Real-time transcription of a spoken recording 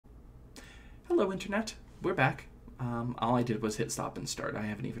Hello, Internet. We're back. All I did was hit stop and start. I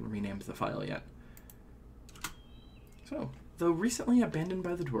haven't even renamed the file yet. So, though recently abandoned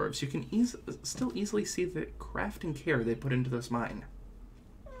by the dwarves, you can still easily see the craft and care they put into this mine.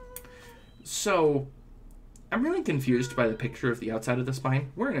 So, I'm really confused by the picture of the outside of this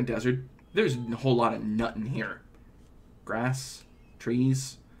mine. We're in a desert. There's a whole lot of nothing here. Grass,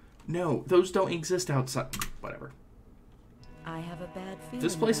 trees. No, those don't exist outside. Whatever. I have a bad feeling.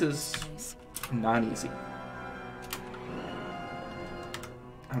 This place is not easy.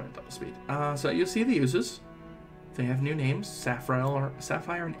 I'm at double speed. So you'll see the oozes. They have new names: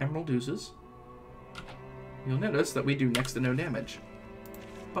 Sapphire and Emerald oozes. You'll notice that we do next to no damage,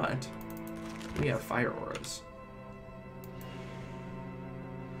 but we have fire auras.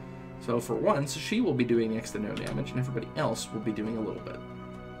 So for once, she will be doing next to no damage, and everybody else will be doing a little bit.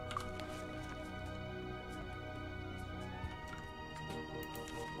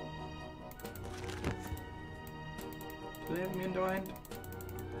 Do they have immune to mind?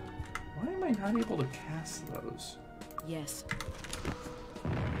 Why am I not able to cast those? Yes.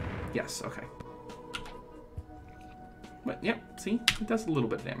 Yes, okay. But, yep, see? It does a little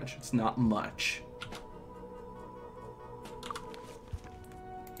bit of damage. It's not much.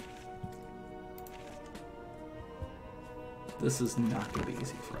 This is not going to be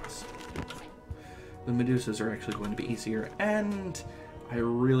easy for us. The Medusas are actually going to be easier, and I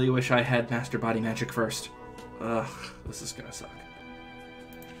really wish I had Master Body Magic first. Ugh, this is going to suck.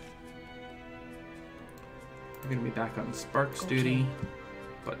 We're going to be back on Sparks duty,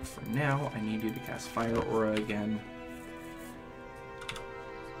 but for now, I need you to cast Fire Aura again.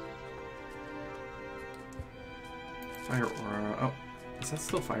 Fire Aura. Oh, is that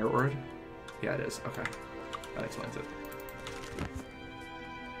still Fire Aura? Yeah, it is. Okay. That explains it.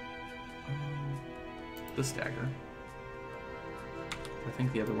 This dagger. I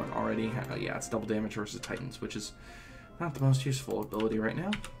think the other one already had, yeah, it's double damage versus Titans, which is not the most useful ability right now.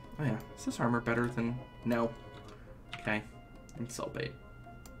 Oh yeah, is this armor better than... No. Okay. It's Cellbait.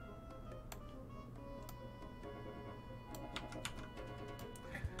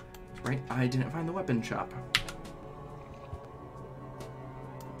 That's right, I didn't find the weapon shop.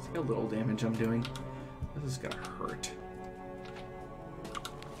 See how little damage I'm doing? This is gonna hurt.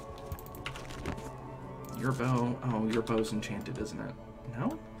 Your bow... Oh, your bow's enchanted, isn't it?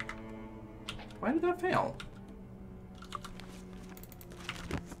 No? Why did that fail?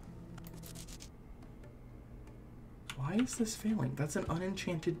 Why is this failing? That's an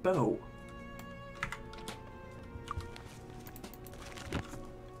unenchanted bow.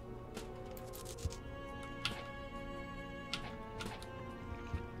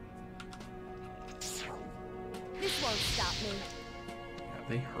 This won't stop me. Yeah,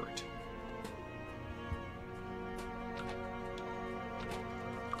 they hurt.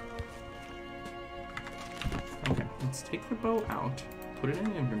 Okay, let's take the bow out, put it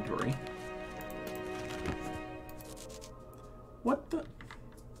in inventory. What the?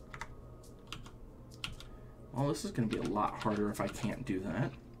 Well, this is going to be a lot harder if I can't do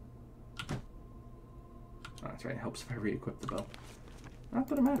that. Oh, that's right, it helps if I re-equip the bow. Not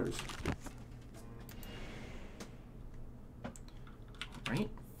that it matters. Alright,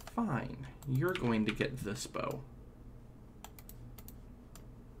 fine. You're going to get this bow.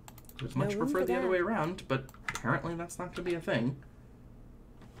 I would much prefer the other way around, but apparently that's not going to be a thing.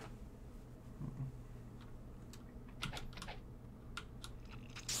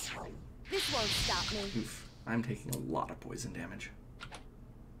 This won't stop me. Oof, I'm taking a lot of poison damage.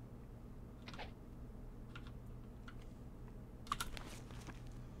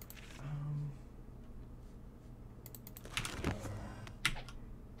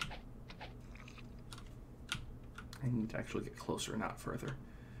 I need to actually get closer, not further,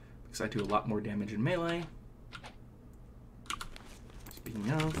 because I do a lot more damage in melee.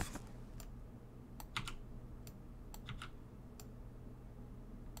 Speaking of...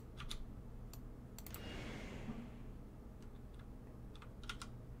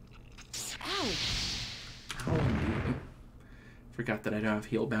 Forgot that I don't have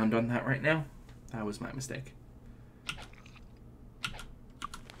heal bound on that right now. That was my mistake.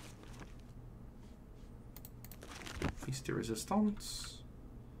 Feast de resistance.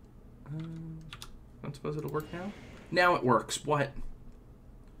 I don't suppose it'll work now. Now it works. What?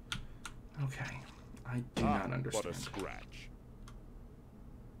 Okay. I do not understand. What a scratch.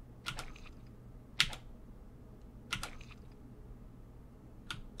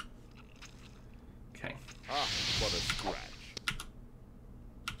 Okay. Ah, what a scratch.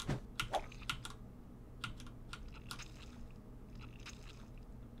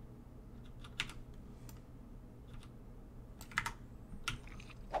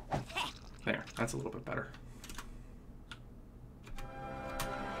 There, that's a little bit better.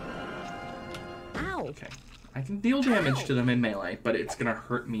 Ow! Okay. I can deal damage to them in melee, but it's gonna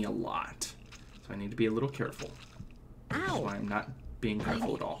hurt me a lot. So I need to be a little careful. That's Ow! why I'm not being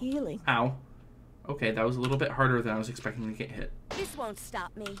careful at all. Healing. Ow. Okay, that was a little bit harder than I was expecting to get hit. This won't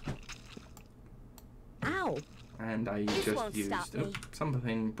stop me. Ow! And I This just won't used... stop me.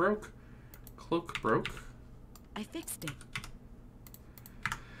 something broke. Cloak broke. I fixed it.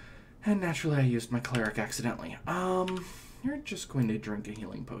 And naturally I used my cleric accidentally. You're just going to drink a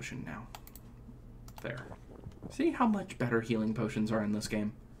healing potion now. There. See how much better healing potions are in this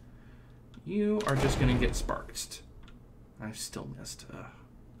game? You are just going to get sparked. I've still missed.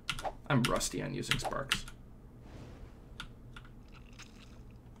 I'm rusty on using sparks.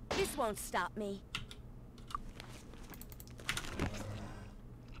 This won't stop me.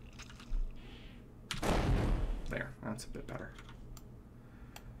 There, that's a bit better.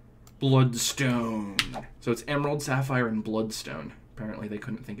 Bloodstone. So it's emerald, sapphire, and bloodstone. Apparently they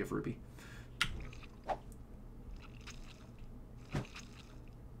couldn't think of ruby.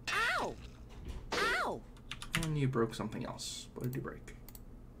 Ow! Ow! And you broke something else. What did you break?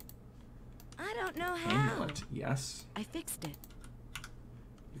 I don't know how. Amulet. Yes. I fixed it.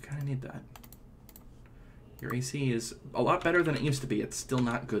 You kind of need that. Your AC is a lot better than it used to be. It's still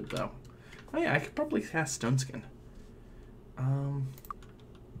not good, though. Oh, yeah, I could probably cast Stone Skin. I don't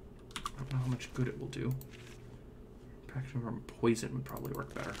know how much good it will do. Protection from poison would probably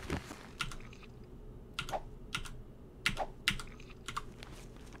work better.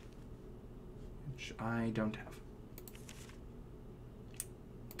 Which I don't have.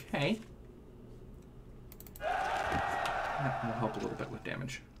 Okay. That will help a little bit with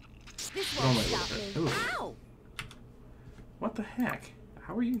damage. This But won't only a stop me. little bit. Ooh. Ow! What the heck?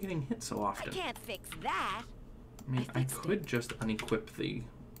 How are you getting hit so I often? can't fix that. I mean, I fixed could just unequip the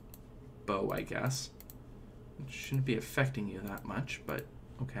bow, I guess. It shouldn't be affecting you that much, but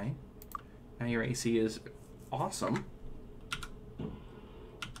okay. Now your AC is awesome.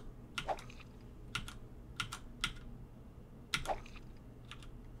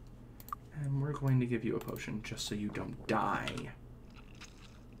 And we're going to give you a potion just so you don't die.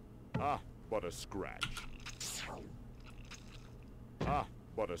 Ah, what a scratch. Ah,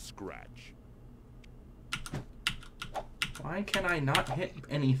 what a scratch. Why can I not hit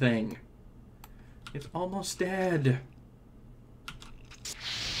anything? It's almost dead.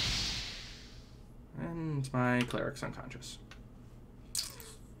 And my cleric's unconscious.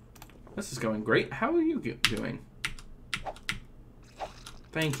 This is going great. How are you doing?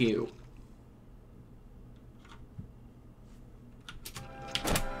 Thank you.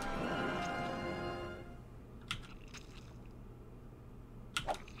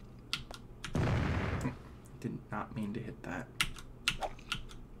 Did not mean to hit that.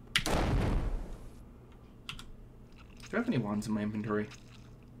 Do I have any wands in my inventory?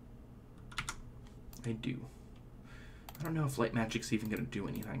 I do. I don't know if light magic's even going to do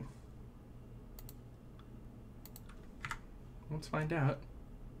anything. Let's find out.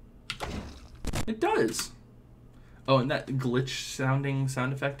 It does! Oh, and that glitch sounding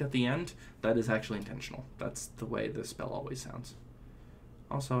sound effect at the end, that is actually intentional. That's the way the spell always sounds.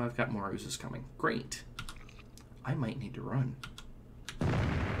 Also, I've got more oozes coming. Great. I might need to run.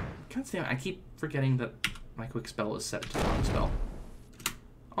 God damn it, I keep forgetting that my quick spell is set to the wrong spell.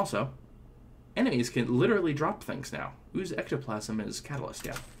 Also, enemies can literally drop things now. Ooze ectoplasm is catalyst,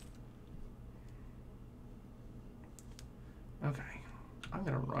 yeah. Okay, I'm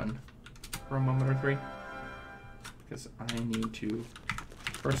gonna run for a moment or three. Because I need to,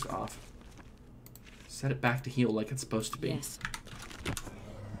 first off, set it back to heal like it's supposed to be. Yes.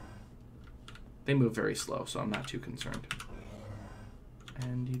 They move very slow, so I'm not too concerned.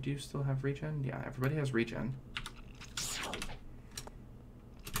 And you do still have regen? Yeah, everybody has regen.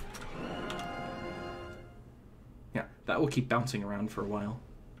 Yeah, that will keep bouncing around for a while.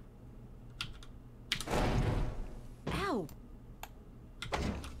 Ow!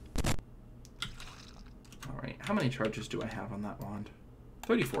 Alright, how many charges do I have on that wand?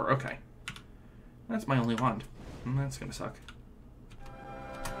 34, okay. That's my only wand. And that's gonna suck.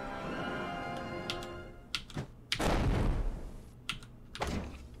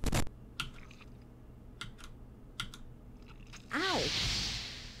 Ow!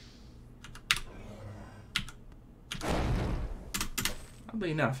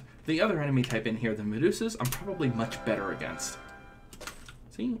 Oddly enough, the other enemy type in here, the Medusas, I'm probably much better against.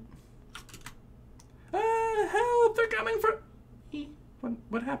 See? Help! They're coming for...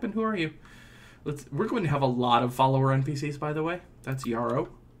 What happened? Who are you? We're going to have a lot of follower NPCs, by the way. That's Yarrow.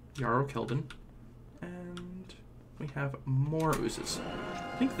 Yarrow Keldon. And we have more oozes.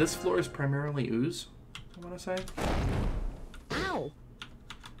 think this floor is primarily ooze, I want to say. Ow!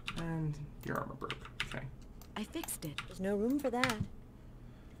 And your armor broke. Okay. I fixed it. There's no room for that.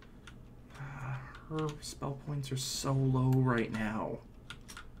 Her spell points are so low right now.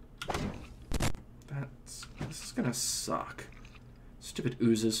 This is gonna suck. Stupid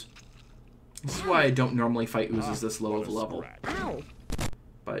oozes. This is why I don't normally fight oozes this low of a level. Ow!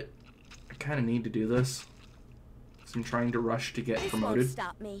 But I kind of need to do this. So I'm trying to rush to get This promoted. won't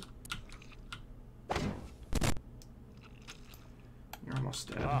stop me. You're almost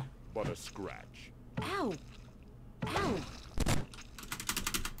dead. Ah, but a scratch. Ow! Ow!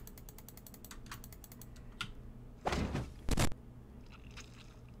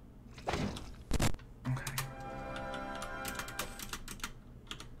 Okay.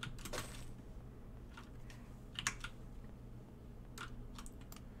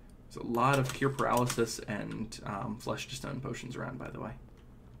 There's a lot of cure paralysis and flesh to stone potions around, by the way.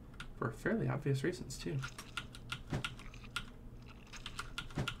 For fairly obvious reasons, too.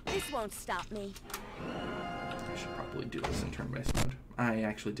 This won't stop me. I should probably do this in turn-based mode. I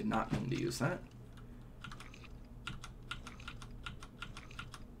actually did not mean to use that.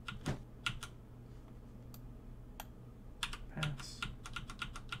 Pass.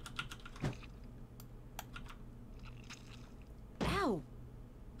 Ow!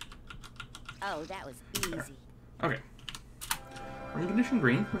 Oh, that was easy. Okay. We're in condition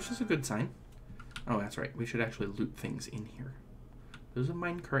green, which is a good sign. Oh, that's right. We should actually loot things in here. There's a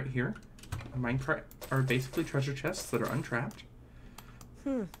minecart here. A minecart are basically treasure chests that are untrapped.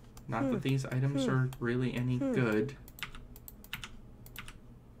 Not that these items are really any good.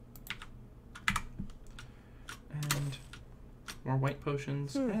 And more white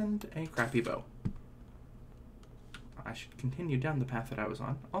potions and a crappy bow. I should continue down the path that I was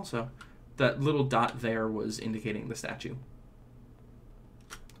on. Also, that little dot there was indicating the statue.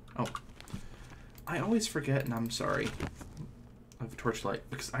 Oh. I always forget, and I'm sorry, of torchlight,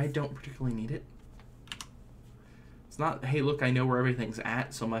 because I don't particularly need it. It's not, hey, look, I know where everything's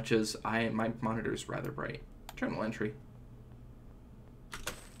at, so much as my monitor's rather bright. Journal entry.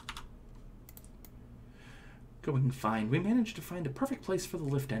 Going fine. We managed to find a perfect place for the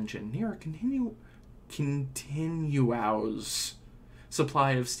lift engine near a continuous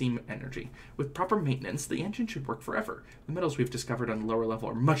supply of steam energy. With proper maintenance, the engine should work forever. The metals we've discovered on the lower level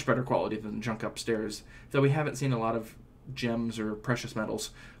are much better quality than the junk upstairs, though we haven't seen a lot of gems or precious metals.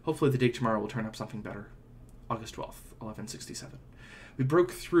 Hopefully the dig tomorrow will turn up something better. August 12th, 1167. We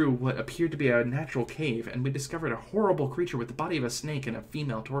broke through what appeared to be a natural cave, and we discovered a horrible creature with the body of a snake and a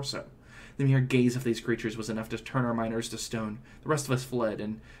female torso. The mere gaze of these creatures was enough to turn our miners to stone. The rest of us fled,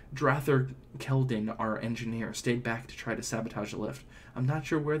 and Drather Keldin, our engineer, stayed back to try to sabotage the lift. I'm not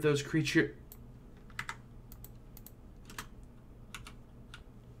sure where those creatures...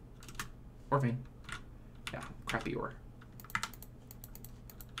 Ore vein. Yeah, crappy ore.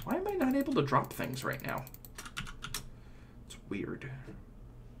 Why am I not able to drop things right now? It's weird.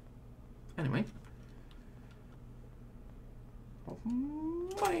 Anyway.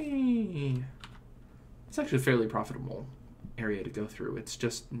 Money! It's actually a fairly profitable area to go through. It's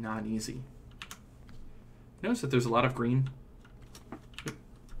just not easy. Notice that there's a lot of green.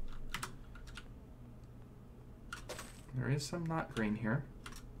 There is some not green here.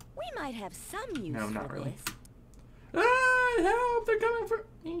 We might have some use No, not for really. this. Ah, help! They're coming for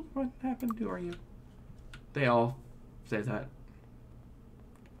me. What happened? Who are you? They all say that.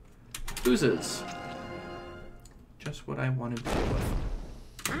 Oozes. Just what I wanted to deal with.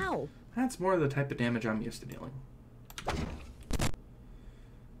 Ow! That's more the type of damage I'm used to dealing.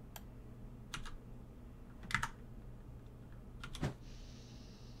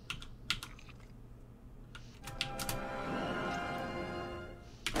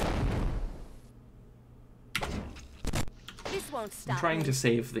 This won't stop I'm trying me. to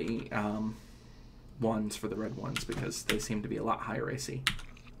save the ones for the red ones because they seem to be a lot higher AC.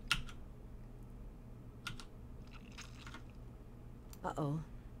 Uh-oh.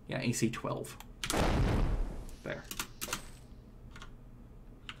 Yeah, AC 12. There.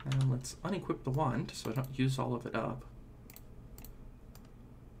 Now let's unequip the wand so I don't use all of it up.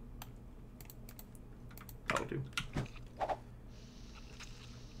 That'll do.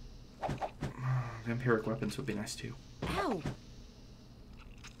 Vampiric weapons would be nice too. Ow!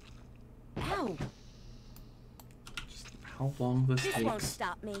 Ow! Just how long this This won't takes.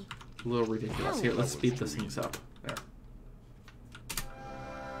 stop me. A little ridiculous. Here, let's speed this things up. There.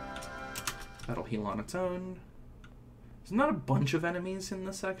 That'll heal on its own. There's not a bunch of enemies in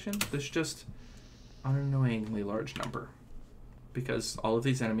this section. There's just an annoyingly large number. Because all of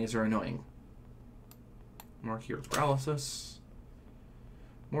these enemies are annoying. More cure paralysis.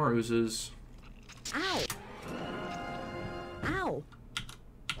 More oozes. Ow! Ow!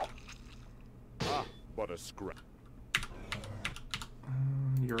 Ah, but a scratch.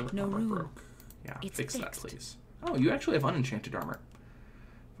 Your No armor room. broke. Yeah, It's fix that, fixed. please. Oh, you actually have unenchanted armor.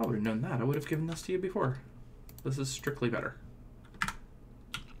 If I would have known that, I would have given this to you before. This is strictly better.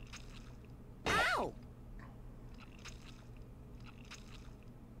 Ow!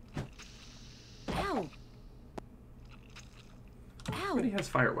 Ow! Ow! Everybody has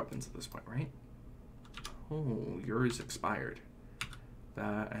fire weapons at this point, right? Oh, yours expired.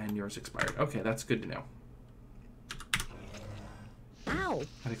 That and yours expired. Okay, that's good to know. Ow!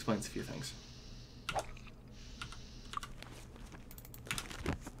 That explains a few things.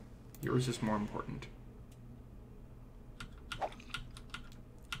 Yours is more important.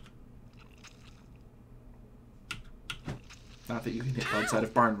 Not that you can hit the outside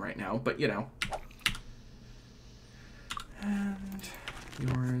of barn right now, but you know. And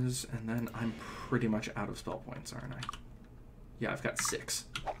yours, and then I'm pretty much out of spell points, aren't I? Yeah, I've got 6.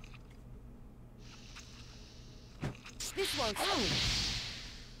 This won't help.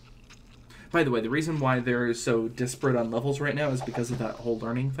 By the way, the reason why they're so disparate on levels right now is because of that whole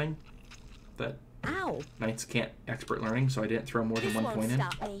learning thing. That Ow! knights can't expert learning, so I didn't throw more than This 1 won't point in.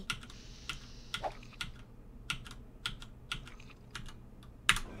 stop me.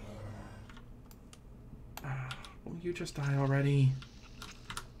 Will you just die already?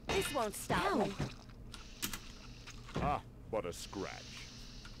 This won't stop me. Ah, but a scratch.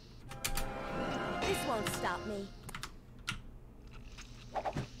 This won't stop me.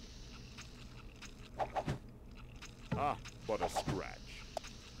 Ah, but a scratch.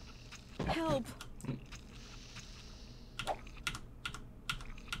 Help!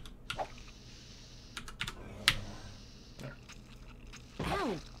 There.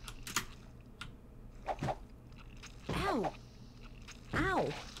 Ow! Ow! Ow!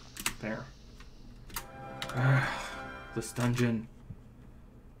 There. This dungeon.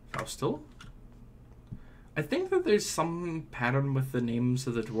 Faustil? I think that there's some pattern with the names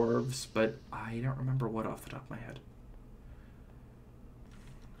of the dwarves, but I don't remember what off the top of my head.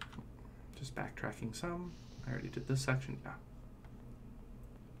 Just backtracking some. I already did this section. Yeah.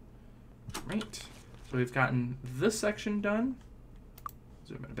 Right. So we've gotten this section done.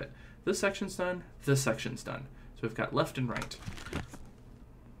 Zoom in a bit. This section's done. This section's done. So we've got left and right.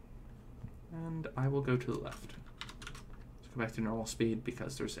 And I will go to the left. Let's go back to normal speed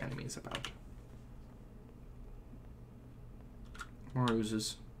because there's enemies about. More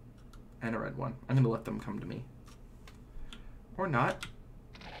oozes. And a red one. I'm going to let them come to me. Or not.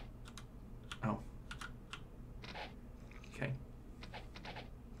 Oh. Okay.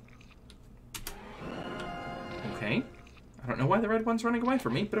 Okay. I don't know why the red one's running away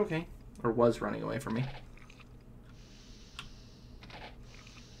from me, but okay. Or was running away from me.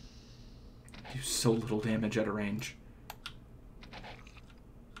 Do so little damage at a range.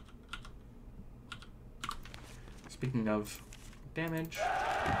 Speaking of damage.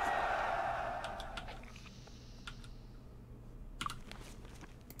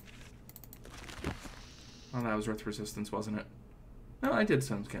 Oh, that was Earth Resistance, wasn't it? No, I did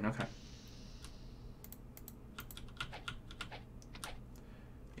Stone Skin, okay.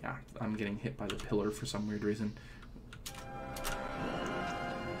 Yeah, I'm getting hit by the pillar for some weird reason.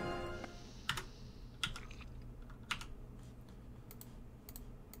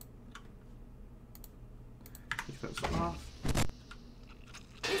 Take those off.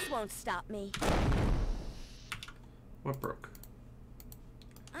 This won't stop me. What broke?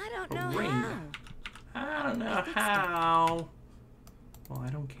 I don't A know ring. how. I don't know how. Well, I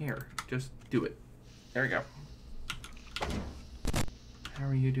don't care. Just do it. There we go. How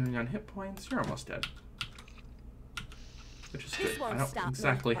are you doing on hit points? You're almost dead. Which is This good. won't I don't stop me.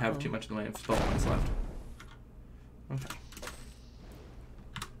 exactly have Uh-oh. too much in the way of spell points left. Okay.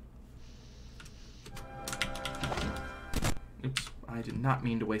 Oops. I did not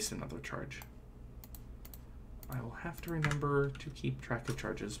mean to waste another charge. I will have to remember to keep track of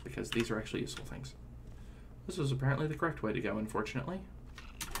charges because these are actually useful things. This was apparently the correct way to go, unfortunately.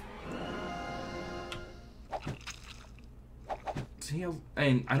 See,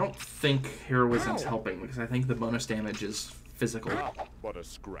 I don't think heroism's Ow. helping because I think the bonus damage is physical, Ah, but a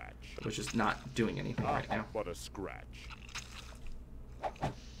scratch. which is not doing anything Ah, right now. but a scratch.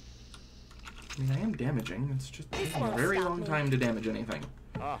 I mean, I am damaging. It's just This taking a won't very stop long me. time to damage anything.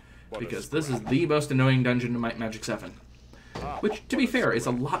 Ah, but Because a this is scratch. the most annoying dungeon in Might Magic 7. Ah, Which, to but be a fair, is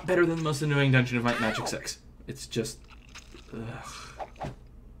a scratch. lot better than the most annoying dungeon of Might Magic 6. It's just... Ugh.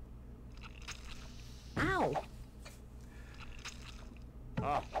 Ow!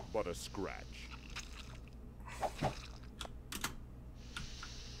 Ah, but a scratch.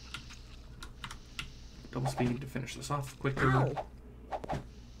 double speed to finish this off quicker. Ow.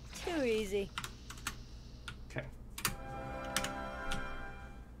 Too easy. Okay.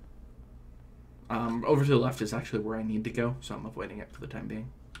 Over to the left is actually where I need to go, so I'm avoiding it for the time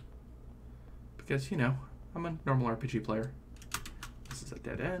being. Because, you know, I'm a normal RPG player. This is a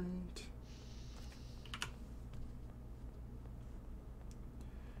dead end.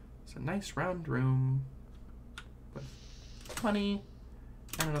 It's a nice round room with money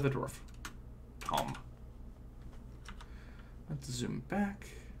and another dwarf. Tom. Let's zoom back.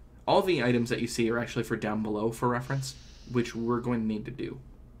 All the items that you see are actually for down below for reference, which we're going to need to do,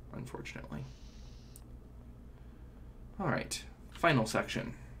 unfortunately. Alright, final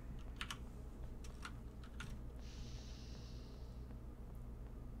section.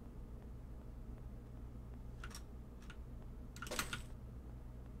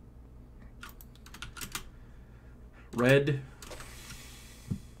 Red.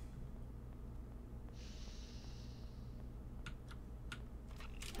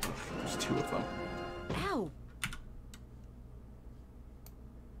 There's two of them. Ow.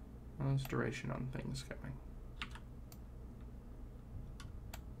 How's duration on things going?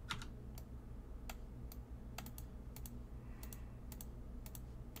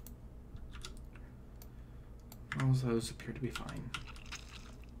 All those appear to be fine.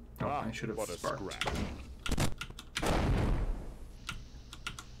 Oh, I should have sparked.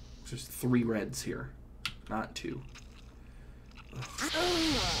 There's 3 reds here, not 2.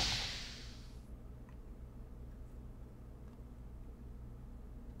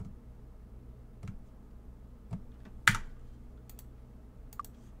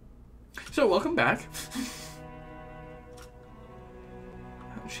 So, welcome back.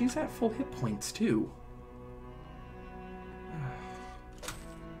 She's at full hit points, too.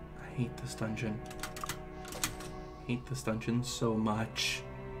 I hate this dungeon. I hate this dungeon so much.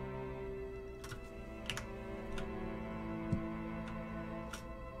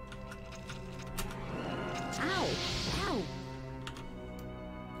 Ow. Ow.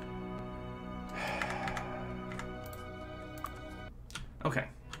 Okay,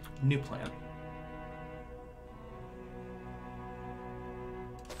 new plan.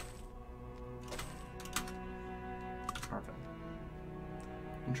 Marvin.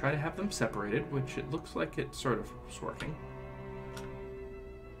 And try to have them separated, which it looks like it sort of is working.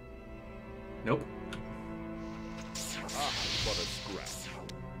 Nope. Ah, what a scratch.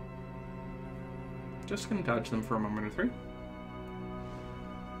 Just gonna dodge them for a moment or 3.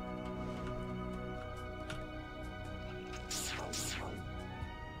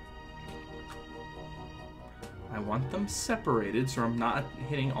 I want them separated so I'm not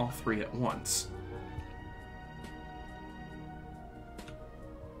hitting all 3 at once.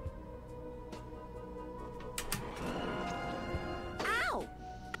 Ow.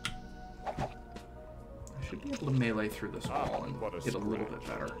 I should be able to melee through this wall and what a get a little scratch. bit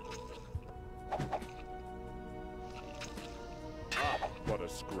better. Ah, what a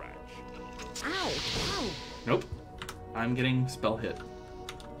scratch. Ow. Ow. Nope. I'm getting spell hit.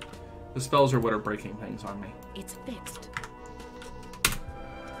 The spells are what are breaking things on me. It's fixed.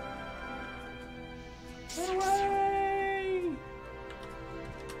 Get away!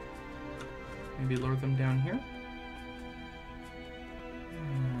 Maybe lure them down here?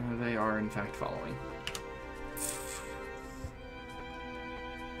 They are, in fact, following.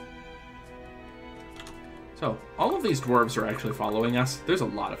 So, all of these dwarves are actually following us. There's a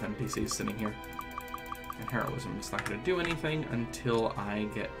lot of NPCs sitting here. And heroism is not going to do anything until I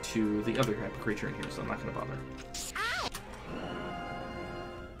get to the other type of creature in here, so I'm not going to bother.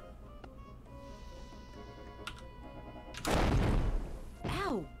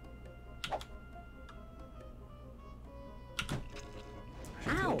 Ow.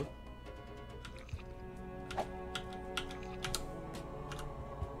 Ow.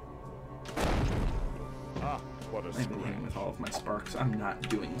 Ah, what a I've been hitting scratch. with all of my sparks. I'm not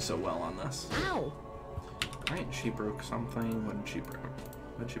doing so well on this. Ow. Alright, she broke something. When did she break?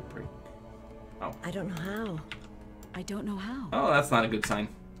 When did she break? Oh. I don't know how. I don't know how. Oh, that's not a good sign.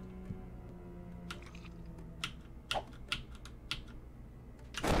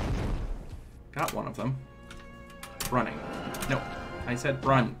 Got one of them. Running. No, I said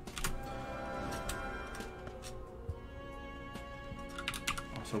run.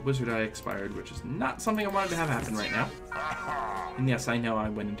 Also, Wizard Eye expired, which is not something I wanted to have happen right now. And yes, I know I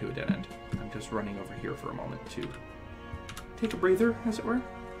went into a dead end. I'm just running over here for a moment to take a breather, as it were.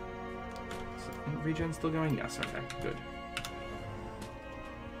 So, regen still going? Yes, okay, good.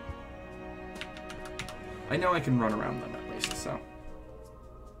 I know I can run around them at least, so.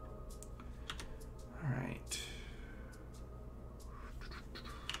 Alright.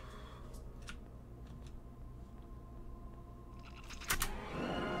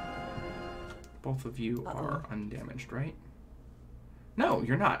 Both of you are undamaged, right? No,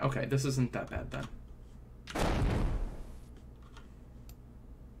 you're not. Okay, this isn't that bad then.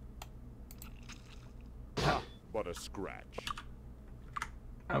 Ha! What a scratch.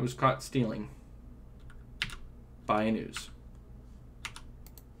 I was caught stealing by a news.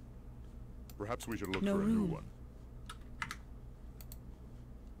 Perhaps we should look No for a new room. one.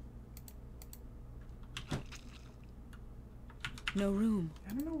 No room.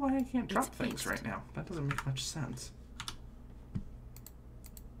 I don't know why I can't drop It's things fixed. right now. That doesn't make much sense.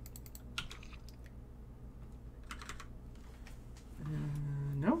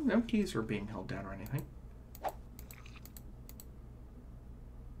 No keys are being held down or anything.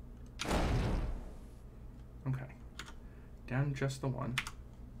 Okay. Down just the one.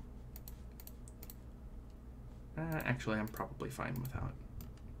 Actually, I'm probably fine without.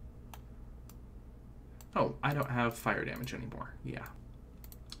 Oh, I don't have fire damage anymore. Yeah.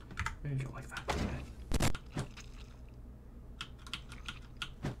 Maybe go like that.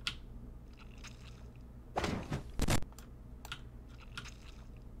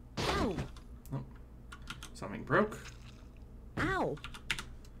 Ow! Oh. Something broke. Ow!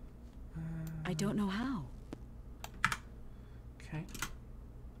 I don't know how. Okay.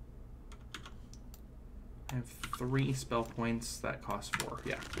 I have 3 spell points that cost 4.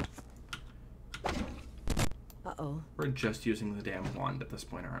 Yeah. Uh-oh. We're just using the damn wand at this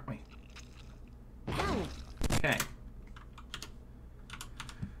point, aren't we? Ow! Okay.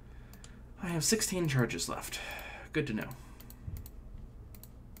 I have 16 charges left. Good to know.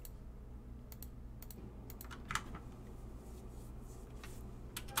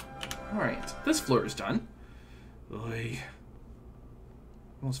 Alright, this floor is done. Oy.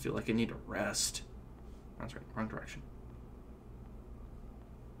 I almost feel like I need a rest. That's right, wrong direction.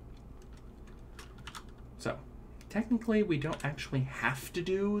 So, technically we don't actually have to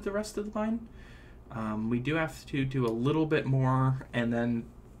do the rest of the mine. We do have to do a little bit more, and then,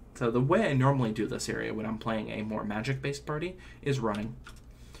 so the way I normally do this area when I'm playing a more magic-based party is running.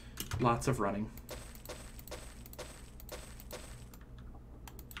 Lots of running.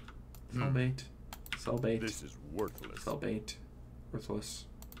 Sell bait. Sell bait. This is worthless. Sell bait. Worthless.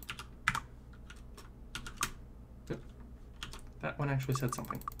 Oop. That one actually said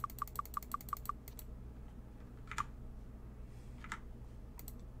something.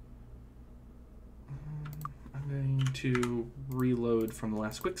 I'm going to reload from the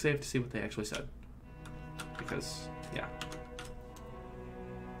last quick save to see what they actually said. Because, yeah.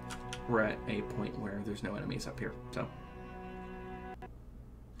 We're at a point where there's no enemies up here, so.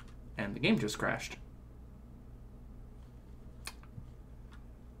 And the game just crashed.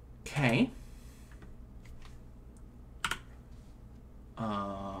 Okay.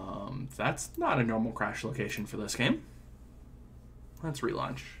 That's not a normal crash location for this game. Let's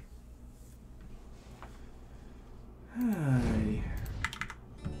relaunch. Hi.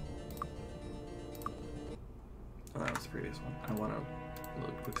 Oh, that was the previous one. I want to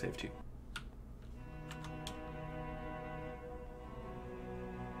load quick save too.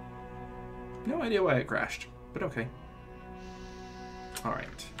 No idea why it crashed, but okay.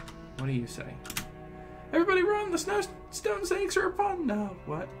 Alright. What do you say? Everybody run! The stone snakes are upon... No,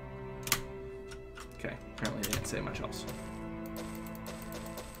 what? Okay, apparently they didn't say much else.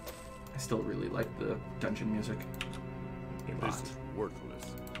 I still really like the dungeon music. A lot. This is worthless.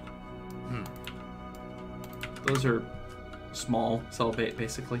 Those are small cell bait,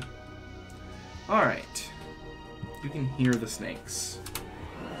 basically. Alright. You can hear the snakes.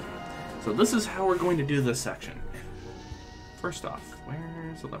 So this is how we're going to do this section. First off,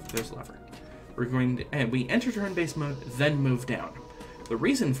 where's the lever? There's the lever. We're going to, and we enter turn-based mode, then move down. The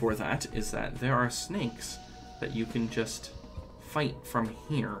reason for that is that there are snakes that you can just fight from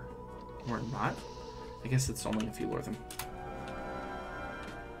here, or not. I guess it's only if you lure them.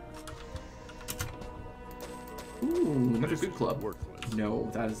 Ooh, another good club. Worthless. No,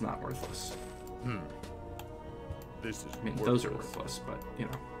 that is not worthless. This is I mean, worthless. those are worthless, but, you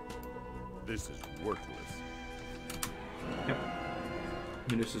know. This is worthless. Yep.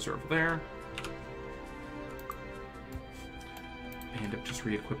 Medusas are over there. I end up just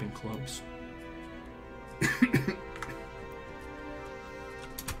re-equipping clubs.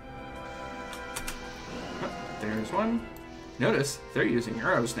 There's one. Notice, they're using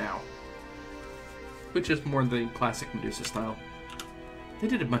arrows now. Which is more the classic Medusa style. They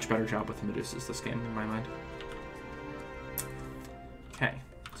did a much better job with the Medusas this game, in my mind. Okay,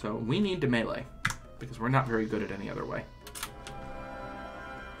 so we need to melee, because we're not very good at any other way.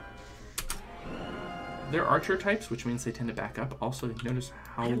 They're archer types, which means they tend to back up. Also, notice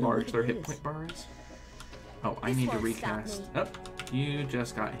how large their hit point bar is. Oh, I This need to won't stop recast. me. Oh, you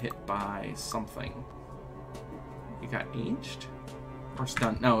just got hit by something. You got aged? Or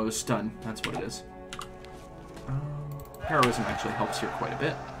stunned? No, it was stunned. That's what it is. Heroism actually helps here quite a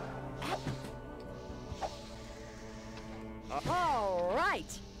bit. All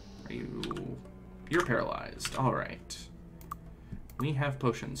right. Are you... You're paralyzed. Alright. We have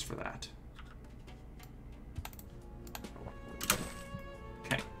potions for that.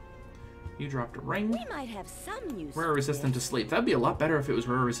 Okay. You dropped a ring. We might have some use. Rare for resistant to this. sleep. That'd be a lot better if it was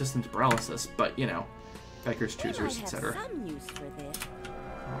rare resistant to paralysis, but, you know, beggars, We might choosers, have etc. some use for this.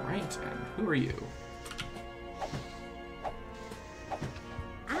 Alright, and who are you?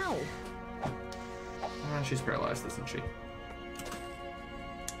 Ow. She's paralyzed, isn't she?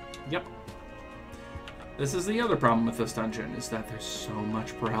 Yep. This is the other problem with this dungeon, is that there's so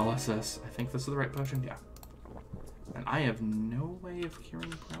much paralysis. I think this is the right potion, yeah. And I have no way of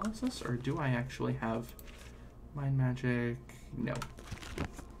curing paralysis, or do I actually have mind magic? No.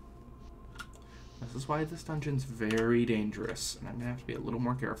 This is why this dungeon's very dangerous, and I'm gonna have to be a little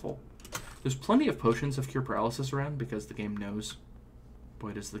more careful. There's plenty of potions of cure paralysis around because the game knows.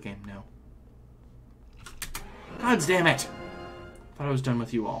 Boy, does the game know. God damn it! Thought I was done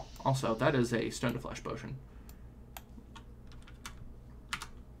with you all. Also, that is a stone to flesh potion.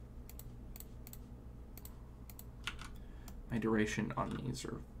 My duration on these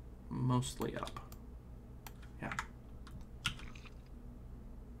are mostly up. Yeah.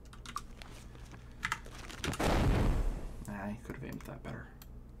 I could have aimed that better.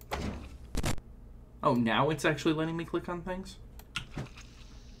 Oh, now it's actually letting me click on things?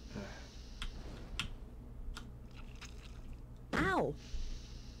 Ow.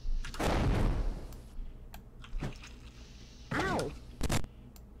 Ow.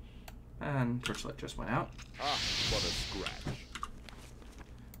 And torchlight just went out. Ah, what a scratch.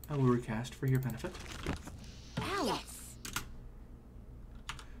 I will recast for your benefit. Alice.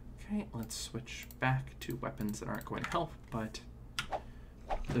 Okay, let's switch back to weapons that aren't going to help, but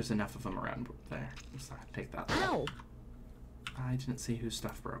there's enough of them around there. Let's not take that. Ow. I didn't see whose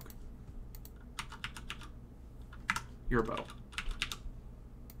stuff broke. Your bow.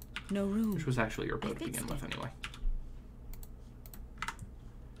 No room. Which was actually your bow I to begin fixed with, it. anyway.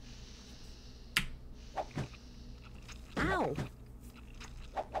 Ow.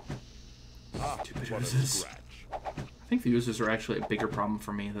 Ah, Stupid what a oozes. scratch. I think the oozes are actually a bigger problem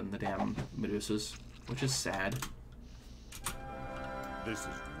for me than the damn Medusas, which is sad. This is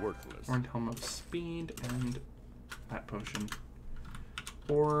worthless. Horned Helm of Speed and that potion.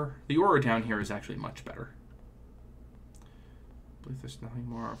 Or the aura down here is actually much better. I believe there's nothing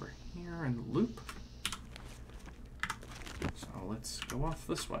more over here in the loop. So let's go off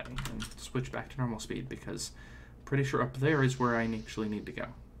this way and switch back to normal speed because I'm pretty sure up there is where I actually need to go.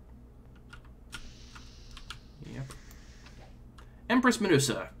 Yep. Empress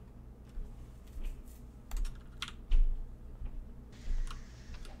Medusa.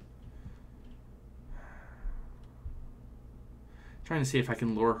 Trying to see if I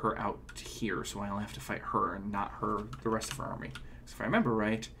can lure her out to here so I only have to fight her and not her, the rest of her army. So if I remember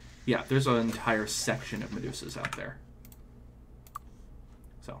right, yeah, there's an entire section of Medusas out there.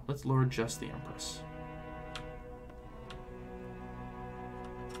 So let's lure just the Empress.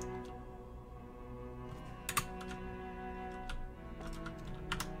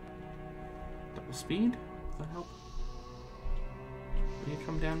 Double speed? Does that help? Will you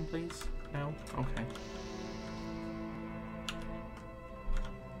come down, please? No? Okay.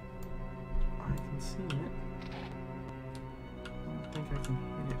 I can see it. I don't think I can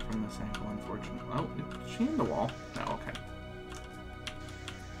hit it from this angle, unfortunately. Oh, is she in the wall? No, okay.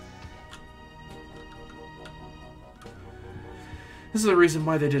 This is the reason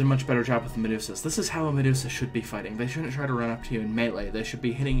why they did a much better job with the Medusas. This is how a Medusa should be fighting. They shouldn't try to run up to you in melee. They should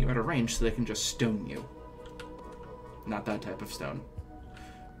be hitting you at a range so they can just stone you. Not that type of stone.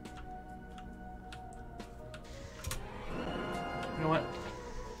 You know what?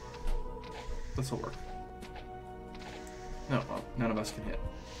 This'll work. No, well, none of us can hit.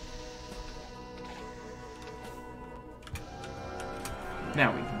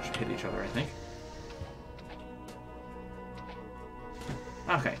 Now we can hit each other, I think.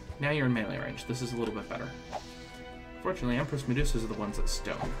 Okay, now you're in melee range. This is a little bit better. Fortunately, Empress Medusas are the ones that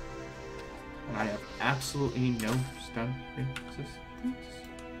stone. And I have absolutely no stun resistance.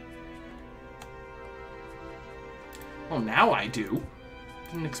 Well, now I do.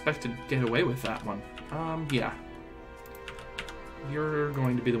 Didn't expect to get away with that one. Yeah. You're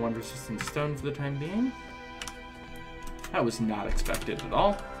going to be the one resistant to stone for the time being. That was not expected at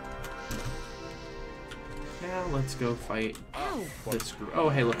all. Now let's go fight Ow. this group. Oh,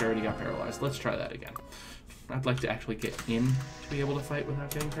 hey, look, I already got paralyzed. Let's try that again. I'd like to actually get in to be able to fight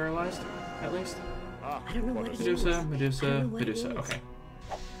without getting paralyzed, at least. I don't know what it is. Medusa, I Medusa, don't know what it Medusa. is. Okay.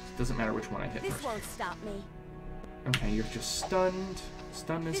 Doesn't matter which one I hit This first. won't stop me. Okay, you're just stunned.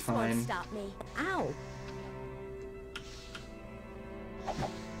 Stun is This fine. won't stop me. Ow.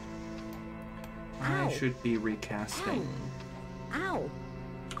 I Ow. should be recasting. Ow.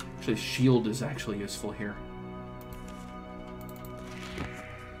 Actually, shield is actually useful here.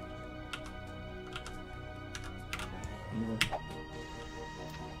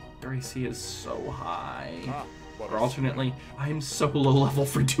 Their AC is so high. Or alternately, I'm so low level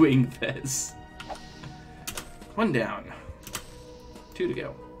for doing this. One down. 2 to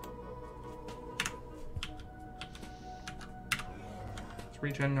go. Has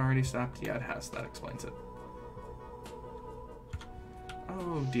regen already stopped? Yeah, it has. That explains it.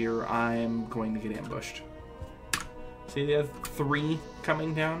 Oh dear, I'm going to get ambushed. See, they have 3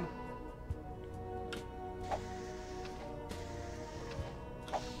 coming down.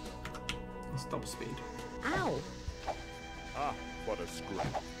 Let's double speed. Ow. But a scratch.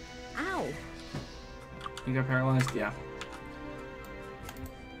 Ow. You got paralyzed? Yeah.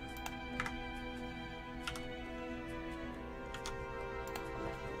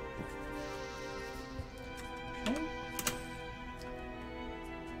 Okay.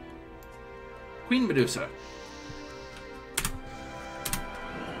 Queen Medusa.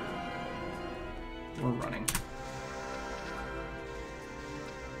 We're running.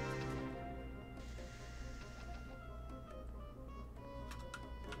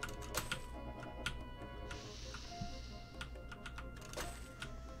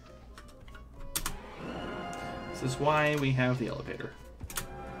 This is why we have the elevator.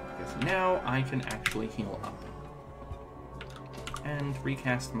 Because now I can actually heal up. And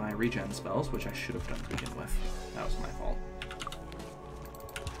recast my regen spells, which I should have done to begin with. That was my fault.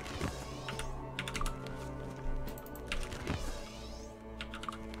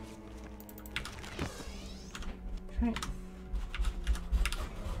 Okay.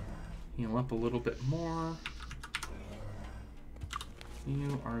 Heal up a little bit more.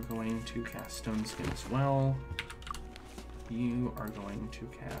 You are going to cast Stone Skin as well. You are going to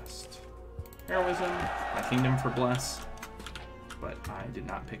cast Heroism, my Kingdom for Bless, but I did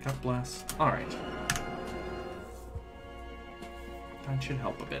not pick up Bless. Alright. That should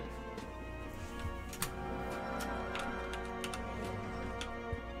help a bit.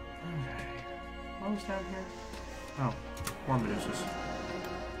 Okay. What was down here? Oh, more Medusas.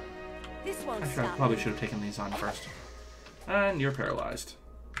 This won't Actually, I stop probably me. should have taken these on first. And you're paralyzed.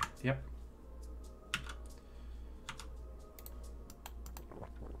 Yep.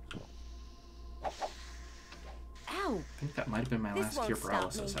 Ow. I think that might have been my This last won't cure stop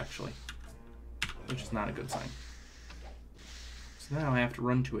paralysis, me. actually. Which is not a good sign. So now I have to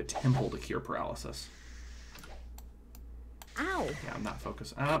run to a temple to cure paralysis. Ow. Yeah, I'm not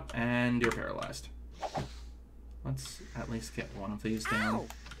focused. Up, and you're paralyzed. Let's at least get one of these down. Ow.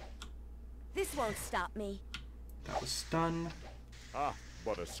 This won't stop me. That was stun.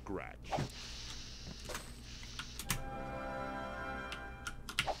 But a scratch.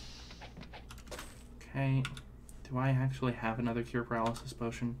 Okay. Do I actually have another cure paralysis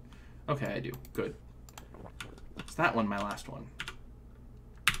potion? Okay, I do. Good. Is that one my last one?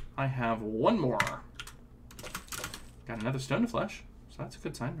 I have one more. Got another stone to flesh, so that's a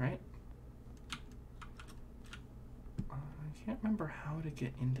good sign, right? I can't remember how to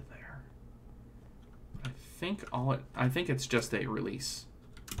get into there. I think it's just a release.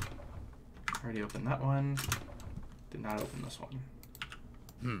 Already opened that one. Did not open this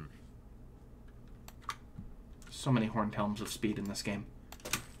one. So many Horned Helms of speed in this game.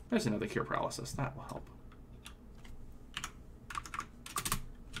 There's another cure paralysis. That will help.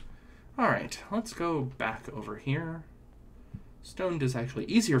 Alright, let's go back over here. Stoned is actually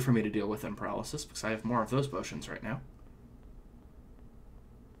easier for me to deal with than paralysis because I have more of those potions right now.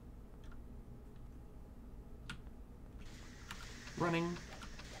 Running,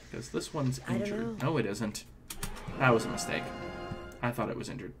 because this one's I don't injured. know. No, it isn't. That was a mistake. I thought it was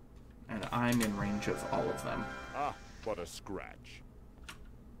injured. And I'm in range of all of them. But a scratch.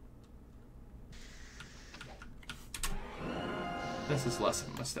 This is less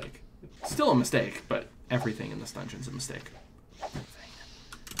of a mistake. It's still a mistake, but everything in this dungeon's a mistake.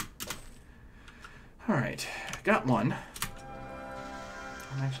 Alright, got one.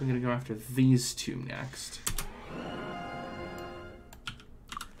 I'm actually going to go after these two next.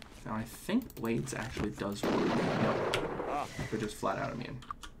 Now, I think Blades actually does work. Nope. They're just flat out immune.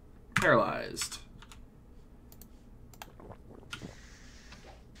 Paralyzed.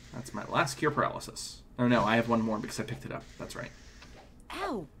 That's my last cure paralysis. Oh no, I have one more because I picked it up. That's right.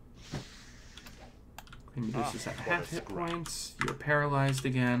 Ow. Queen Medusa's at what half a hit scratch. points. You're paralyzed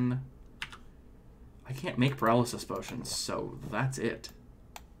again. I can't make paralysis potions, so that's it.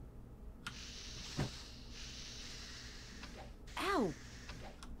 Ow.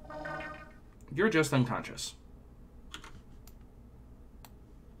 You're just unconscious.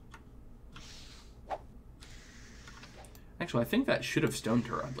 Actually, I think that should have stoned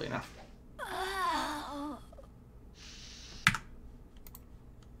her, oddly enough.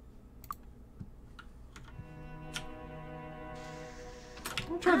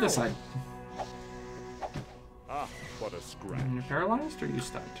 We'll try this side. Ah, what a scratch. You're paralyzed or are you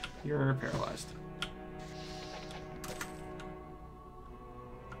stunned? You're paralyzed.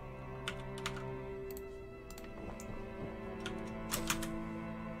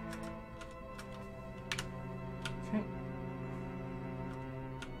 Okay.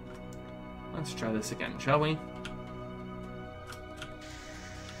 Let's try this again, shall we?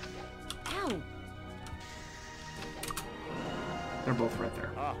 Ow. They're both right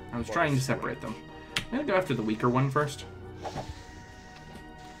there. Ah, I was what trying a to separate them. I'm gonna go after the weaker one first.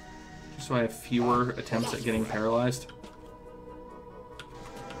 Just so I have fewer attempts at getting paralyzed.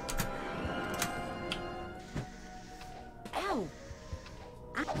 Ow.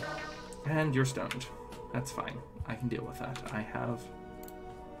 And you're stoned. That's fine. I can deal with that. I have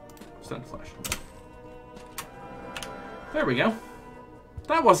stunned flesh. There we go.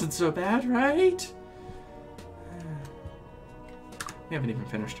 That wasn't so bad, right? We haven't even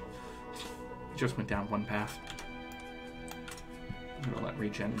finished. We just went down one path. I'm gonna let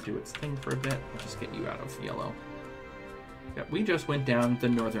regen do its thing for a bit. I'll just get you out of yellow. Yep, we just went down the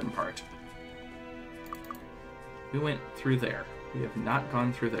northern part. We went through there. We have not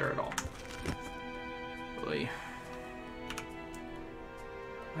gone through there at all. Really.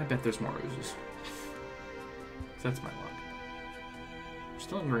 I bet there's more oozes. That's my luck. We're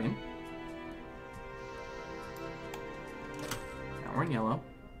still in green. Now we're in yellow.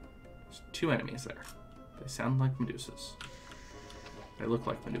 There's two enemies there. They sound like Medusas. They look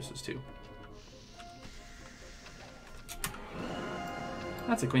like Medusas too.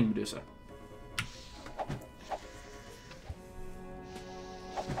 That's a Queen Medusa.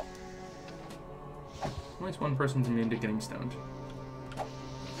 At least one person's immune to getting stoned.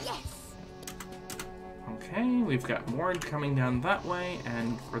 Yes. Okay, we've got more coming down that way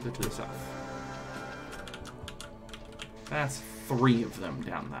and further to the south. That's 3 of them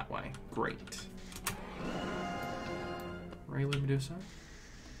down that way. Great. Rayleigh Medusa.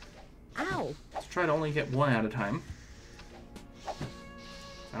 Ow. Let's try to only get one at a time.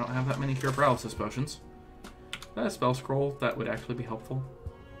 I don't have that many cure paralysis potions. That a spell scroll, that would actually be helpful.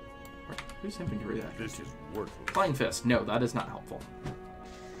 Who's inventory that? This is worthless. Flying Fist. No, that is not helpful.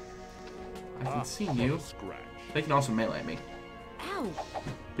 I can see you. Scratch. They can also melee me. Ow.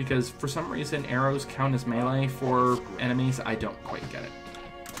 Because for some reason arrows count as melee for enemies. I don't quite get it.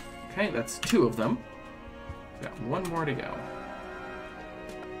 Okay, that's 2 of them. We've got 1 more to go.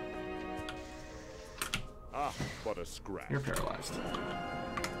 Ah, but a scratch. You're paralyzed.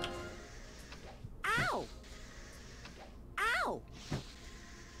 Ow. Ow.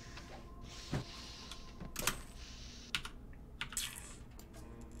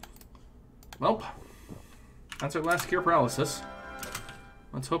 Welp. That's our last cure paralysis.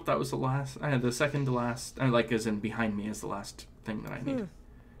 Let's hope that was the last, the second to last, like as in behind me is the last thing that I need.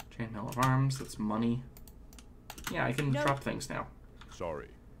 Chainmail of Arms, that's money. Yeah, I can No. drop things now. Sorry,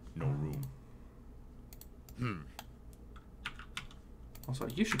 no room. Also,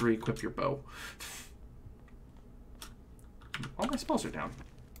 you should re-equip your bow. All my spells are down.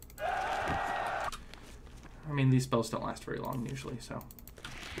 I mean, these spells don't last very long usually, so.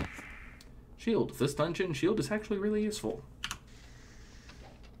 Shield. This dungeon shield is actually really useful.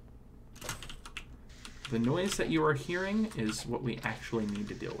 The noise that you are hearing is what we actually need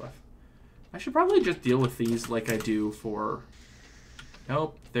to deal with. I should probably just deal with these like I do for...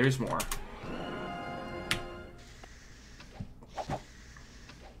 Nope, there's more.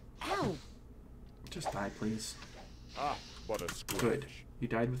 Ow. Just die, please. Ah, but a scratch. Good. You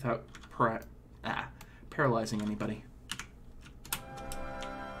died without paralyzing anybody.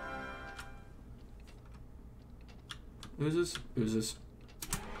 Oozes? Oozes.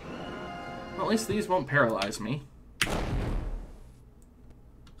 Well, at least these won't paralyze me.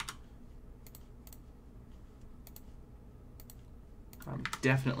 I'm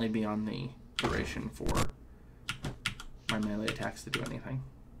definitely beyond the duration for my melee attacks to do anything.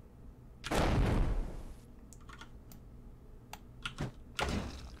 And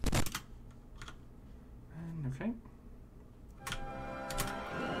okay.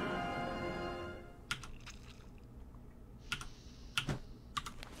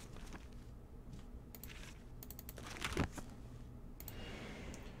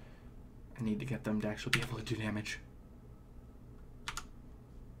 I need to get them to actually be able to do damage.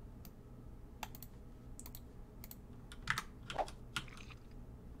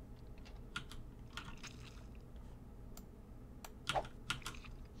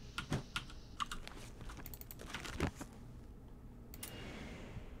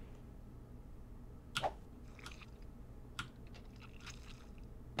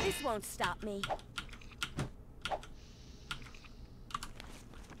 This won't stop me.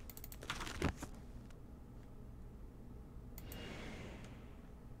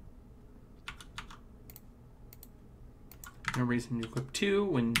 No reason to equip 2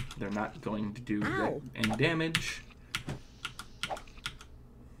 when they're not going to do Ow. any damage.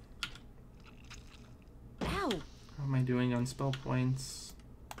 Ow! How am I doing on spell points?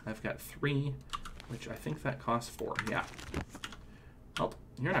 I've got 3, which I think that costs 4. Yeah. Well,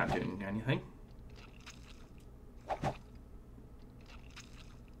 you're not doing anything. Are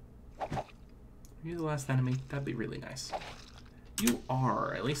you the last enemy? That'd be really nice. You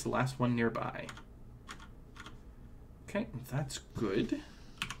are, at least the last one nearby. Okay, that's good.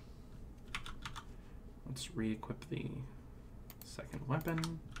 Let's re-equip the second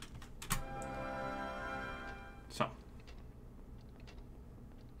weapon. So.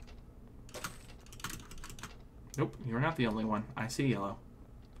 Nope, you're not the only one. I see yellow.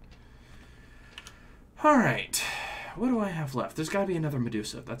 Alright. What do I have left? There's gotta be another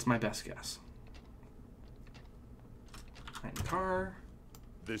Medusa. That's my best guess. And car.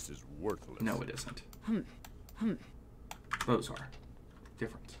 This is worthless. No, it isn't. Those are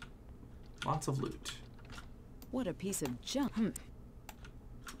different. Lots of loot. What a piece of junk.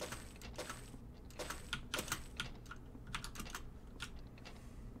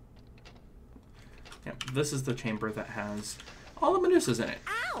 Yep, this is the chamber that has all the Medusas in it.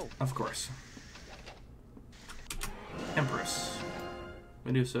 Ow! Of course. Empress.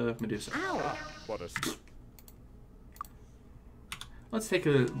 Medusa, Medusa. Ow! What a Let's take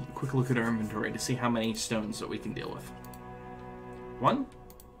a quick look at our inventory to see how many stones that we can deal with. 1,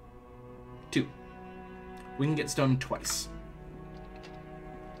 2. We can get stoned twice.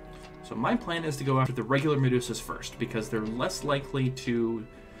 So my plan is to go after the regular Medusas first, because they're less likely to...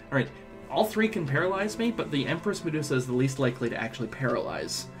 Alright, all 3 can paralyze me, but the Empress Medusa is the least likely to actually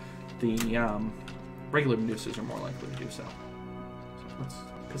paralyze. The regular Medusas are more likely to do so. So let's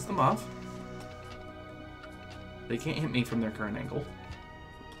piss them off. They can't hit me from their current angle.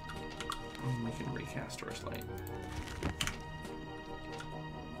 And we can recast our slate.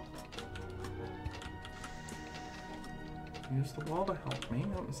 Use the wall to help me.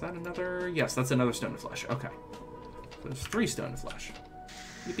 Oh, is that another? Yes, that's another stone of flesh. Okay. So there's 3 stone of flesh.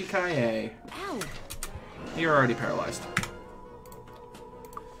 Yippee-ki-yay. Ow! You're already paralyzed.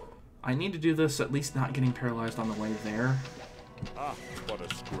 I need to do this at least not getting paralyzed on the way there. Ah, what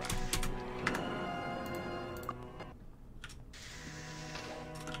a scratch.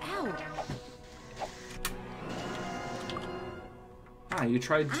 Ow! Ah, you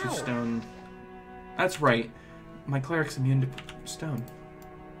tried to Ow. stone... That's right. My cleric's immune to stone.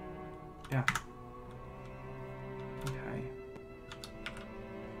 Yeah. Okay.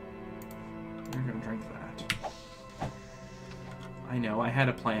 You're gonna drink that. I know, I had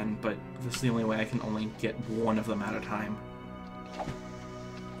a plan, but this is the only way I can only get one of them at a time.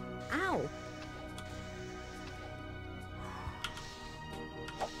 Ow!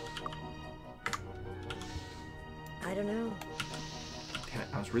 I don't know. Damn it,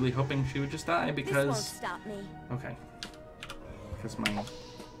 I was really hoping she would just die This won't because... stop me. Okay. Because my...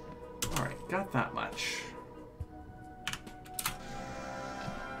 Alright, got that much.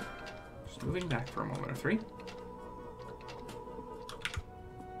 Just moving back for a moment or 3.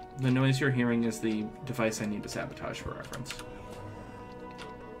 The noise you're hearing is the device I need to sabotage for reference.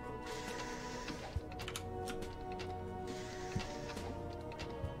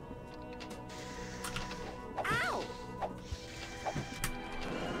 Ow!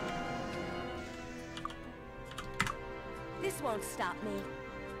 This won't stop me.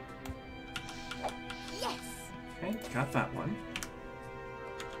 Yes! Okay, got that one.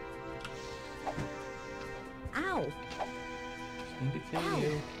 Ow! Just need to kill Ow.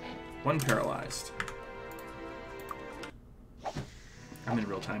 you. 1 paralyzed. I'm in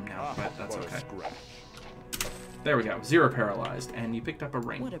real time now, Ah, but that's what a okay. scratch. There we go. 0 paralyzed, and you picked up a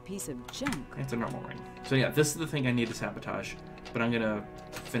ring. What a piece of junk. It's a normal ring. So yeah, this is the thing I need to sabotage, but I'm gonna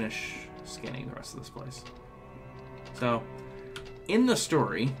finish scanning the rest of this place. So, in the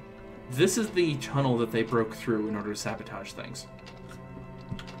story, this is the tunnel that they broke through in order to sabotage things.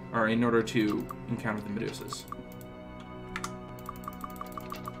 Or in order to encounter the Medusas.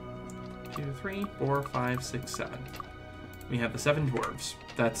 2, 3, 4, 5, 6, 7. We have the 7 dwarves.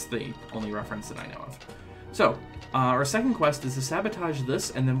 That's the only reference that I know of. So, our second quest is to sabotage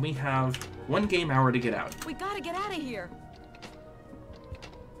this, and then we have 1 game hour to get out. We gotta get out of here.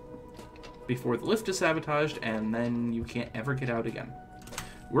 Before the lift is sabotaged, and then you can't ever get out again.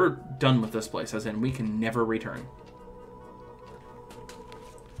 We're done with this place, as in we can never return.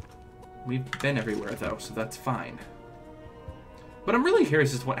 We've been everywhere, though, so that's fine. But I'm really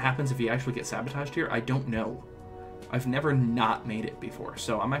curious as to what happens if you actually get sabotaged here. I don't know. I've never not made it before,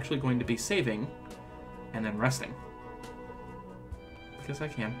 so I'm actually going to be saving and then resting. Because I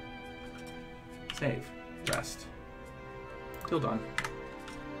can. Save. Rest. Till dawn.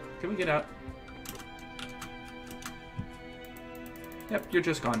 Can we get out? Yep, you're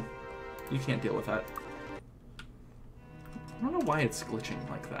just gone. You can't deal with that. I don't know why it's glitching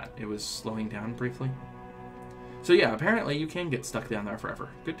like that. It was slowing down briefly. So yeah, apparently you can get stuck down there forever.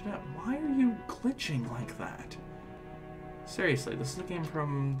 Good to know. Why are you glitching like that? Seriously, this is a game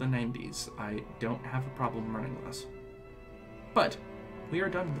from the 90s. I don't have a problem running this. But we are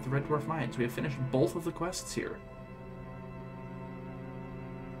done with the Red Dwarf Mines. We have finished both of the quests here.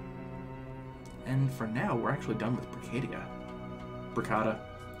 And for now, we're actually done with Briccata.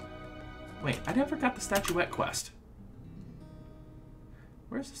 Wait, I never got the statuette quest.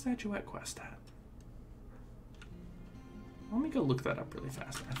 Where's the statuette quest at? Let me go look that up really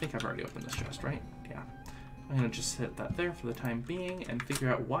fast. I think I've already opened this chest, right? Yeah. I'm going to just set that there for the time being and figure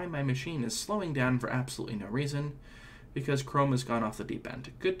out why my machine is slowing down for absolutely no reason. Because Chrome has gone off the deep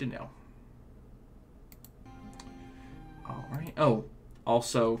end. Good to know. Alright. Oh,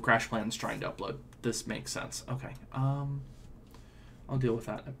 also CrashPlan's trying to upload. This makes sense. Okay. I'll deal with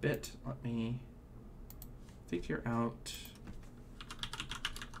that a bit. Let me figure out...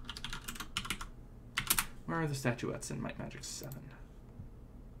 Where are the statuettes in Might Magic 7?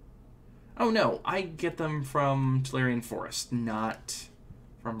 Oh no, I get them from Tolarian Forest, not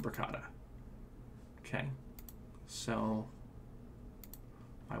from Briccata. Okay, so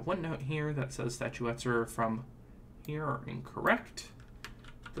my one note here that says statuettes are from here are incorrect.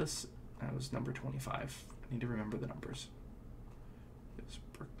 That was number 25. I need to remember the numbers.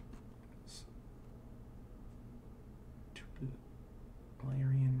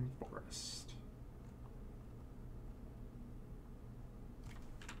 Tolarian Forest.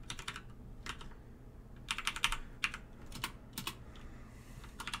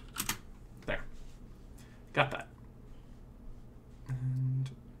 Got that. And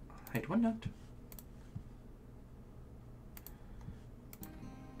hide one note.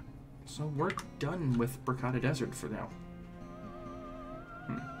 So we're done with Briccata Desert for now.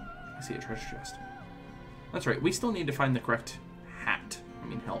 I see a treasure chest. That's right, we still need to find the correct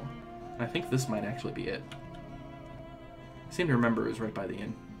helm. And I think this might actually be it. I seem to remember it was right by the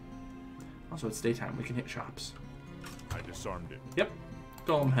inn. Also, it's daytime, we can hit shops. I disarmed it. Yep,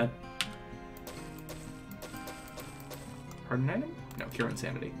 golem head. Hardened item? No, cure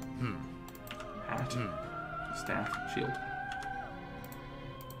insanity. Hat. Staff. Shield.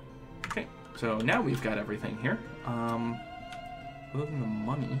 Okay, so now we've got everything here. Other than the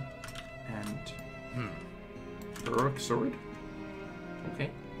money and heroic sword. Okay.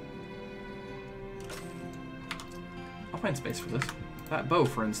 I'll find space for this. That bow,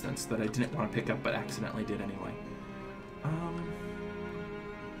 for instance, that I didn't want to pick up but accidentally did anyway.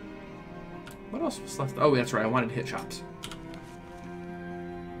 What else was left? Oh, that's right. I wanted to hit shops.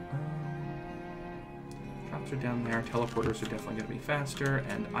 Shops are down there. Teleporters are definitely going to be faster,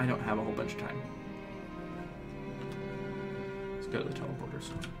 and I don't have a whole bunch of time. Let's go to the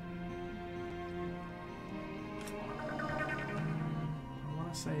teleporters. I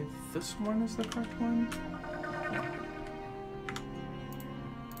want to say this one is the correct one. No.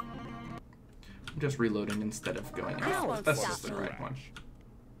 I'm just reloading instead of going out. This is the right one.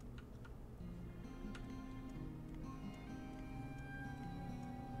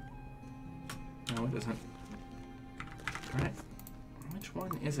 No, it isn't. Alright. Which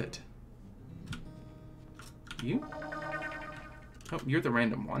one is it? You? Oh, you're the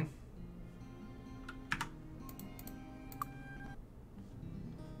random one.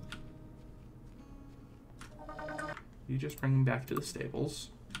 You just bring me back to the stables.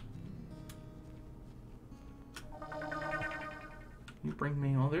 You bring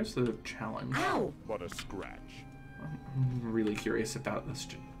me... Oh, there's the challenge. Ow! What a scratch. I'm really curious about this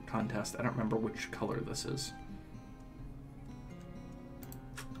contest. I don't remember which color this is.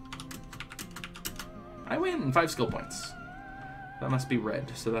 I win 5 skill points. That must be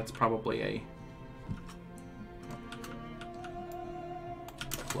red, so that's probably a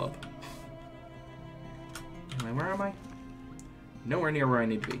club. Anyway, where am I? Nowhere near where I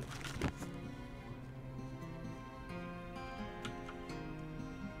need to be.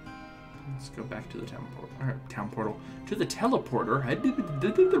 Let's go back to the town portal. To the teleporter.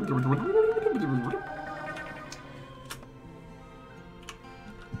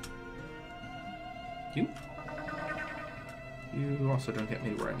 You also don't get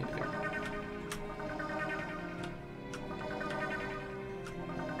me where I need to go.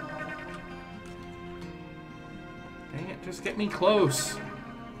 Dang it, just get me close.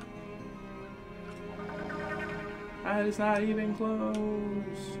 That is not even close.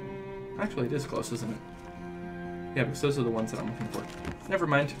 Actually, it is close, isn't it? Yeah, because those are the ones that I'm looking for. Never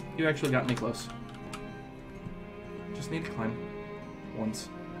mind. You actually got me close. Just need to climb. Once.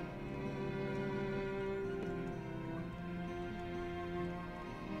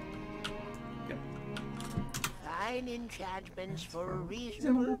 Yep. Fine enchantments for a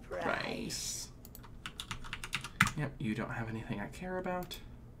reasonable price. Yep, you don't have anything I care about.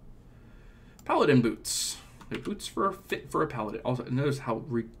 Paladin boots. They're boots fit for a paladin. Also, notice how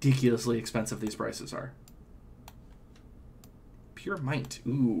ridiculously expensive these prices are. Pure might.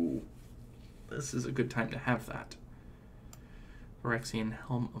 Ooh. This is a good time to have that. Phyrexian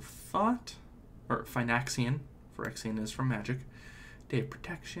Helm of Thought. Or Phynaxian. Phyrexian is from magic. Day of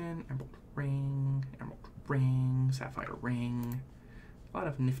Protection. Emerald Ring. Sapphire Ring. A lot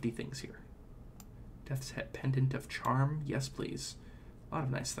of nifty things here. Death's Head Pendant of Charm. Yes, please. A lot of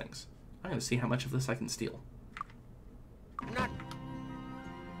nice things. I'm going to see how much of this I can steal. Not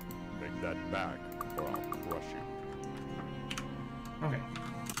Take that back, or I'll crush you. Okay.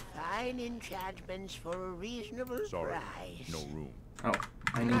 fine enchantments for a reasonable Sorry, price. no room. Oh,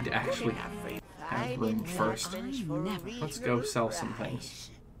 I need to actually have room first. Never. Let's go sell some things.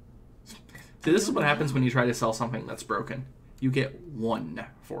 See, this is what happens when you try to sell something that's broken. You get 1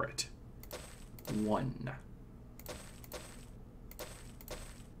 for it. 1.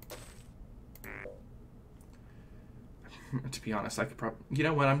 To be honest, I could probably... You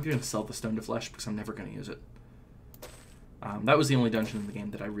know what? I'm going to sell the Stone to Flesh because I'm never going to use it. That was the only dungeon in the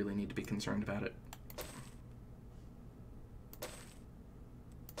game that I really need to be concerned about it.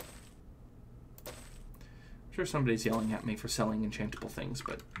 I'm sure somebody's yelling at me for selling enchantable things,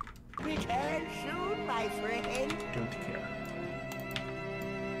 but... Return soon, my friend. Don't care.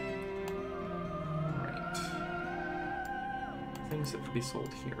 Alright. Things that could be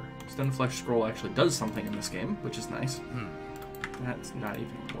sold here. Stone Flesh Scroll actually does something in this game, which is nice. That's not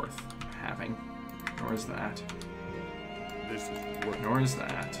even worth having. Nor is that. This is worth. Nor is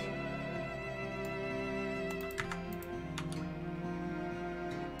that.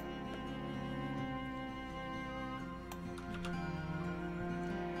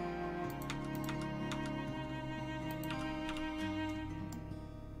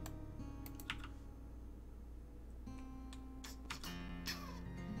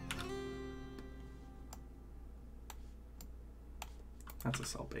 That's a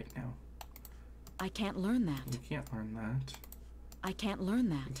sell bait now. I can't learn You that. can't learn that. I can't learn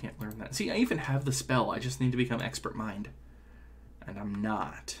You that. can't learn that. See, I even have the spell. I just need to become Expert Mind. And I'm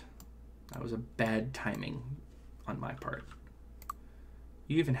not. That was a bad timing on my part.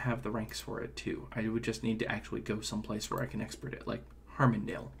 You even have the ranks for it, too. I would just need to actually go someplace where I can expert it, like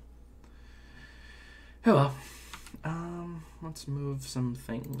Harmondale. Oh well. Let's move some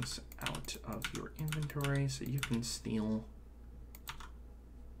things out of your inventory so you can steal.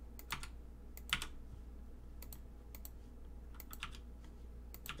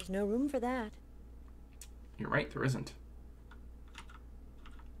 There's no room for that. You're right, there isn't.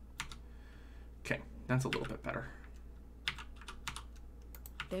 Okay, that's a little bit better.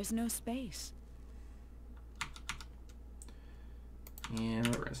 There's no space. Yeah,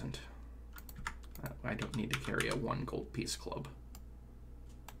 there isn't. I don't need to carry a 1 gold piece club.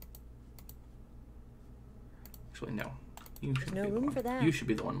 Actually, no. You should no be the room one. for that. You should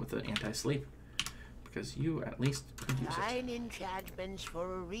be the one with the anti-sleep. Because you at least could use it. Fine enchantments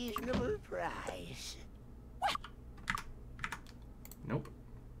for a reasonable price. Nope.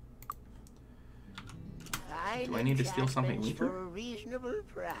 Fine Do I need to steal something enchantments weaker? for a reasonable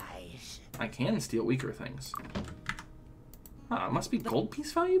price. I can steal weaker things. Huh, it must be gold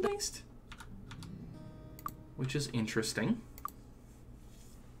piece value based? Which is interesting.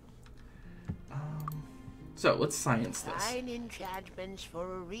 So, let's science this. Fine enchantments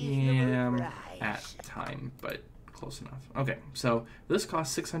for a reasonable Yeah, I'm price. at time, but close enough. Okay, so this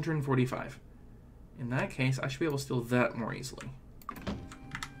costs 645. In that case, I should be able to steal that more easily.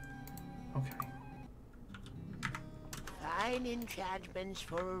 Okay. Fine enchantments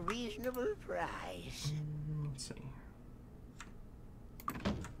for a reasonable price. Let's see.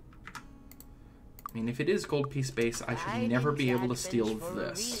 I mean, if it is gold piece base, I should Fine never be able to steal enchantments for a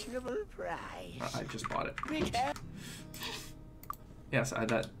this. reasonable price. I just bought it. Return Yes,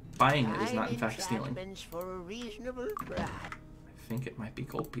 that buying it is not in Fine fact stealing. enchantments for a reasonable price. I think it might be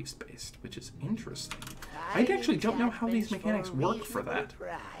gold piece based, which is interesting. I actually don't know how these mechanics work for that.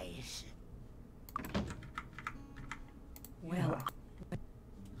 Price. Well,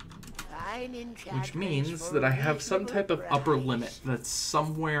 Fine Which enchantments means for that a I have some reasonable type of upper price. limit that's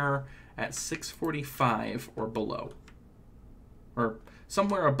somewhere at 645 or below. Or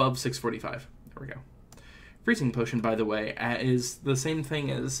somewhere above 645. There we go. Freezing potion, by the way, is the same thing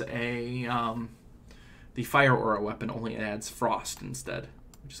as a the fire aura weapon, only it adds frost instead,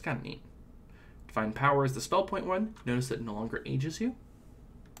 which is kind of neat. Divine power is the spell point one. Notice that it no longer ages you.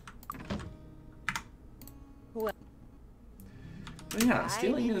 Well. But yeah, Fine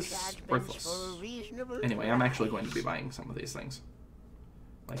stealing is enchantments worthless. for a reasonable Anyway, I'm actually price. going to be buying some of these things.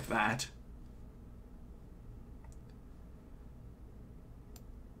 Like that.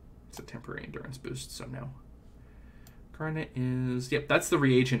 It's a temporary endurance boost, so no. Garnet is... Yep, that's the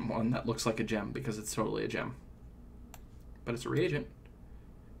reagent one that looks like a gem because it's totally a gem. But it's a reagent.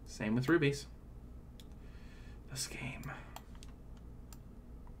 Same with rubies. This game.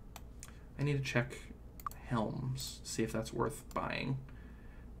 I need to check helms, see if that's worth buying.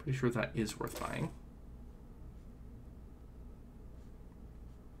 Pretty sure that is worth buying.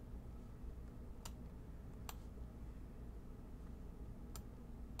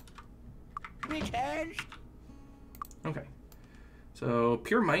 Returns. Okay. So,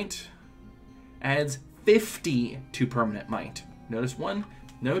 pure might adds 50 to permanent might. Notice 1,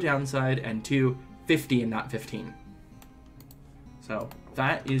 no downside, and 2, 50 and not 15. So,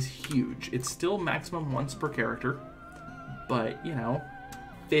 that is huge. It's still maximum once per character, but, you know,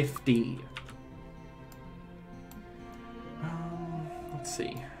 50. Let's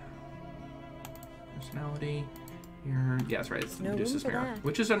see. Personality. Here. Yeah, that's right. It's the No room Medusa's for Mirror, that.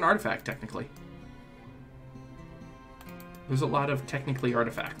 which is an artifact, technically. There's a lot of technically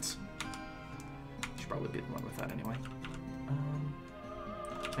artifacts. Should probably be the one with that anyway.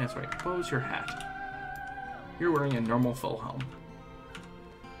 That's right. Close your hat. You're wearing a normal full helm.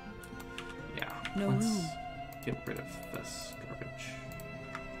 Yeah. No let's room. get rid of this garbage.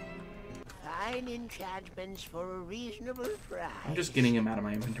 Fine enchantments for a reasonable price. I'm just getting them out of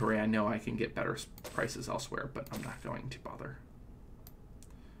my inventory. I know I can get better prices elsewhere, but I'm not going to bother.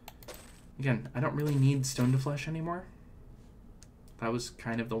 Again, I don't really need Stone to Flesh anymore. That was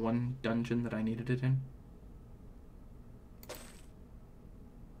kind of the one dungeon that I needed it in.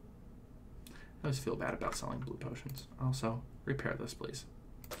 I always feel bad about selling blue potions. Also, repair this, please.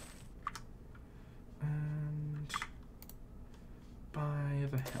 And buy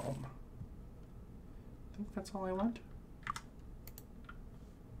the helm. I think that's all I want.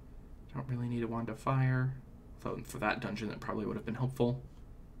 Don't really need a wand of fire. Though for that dungeon, that probably would have been helpful.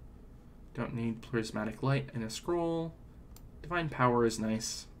 Don't need prismatic light and a scroll. Divine power is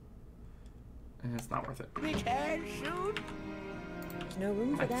nice. And it's not worth it. Return soon. There's no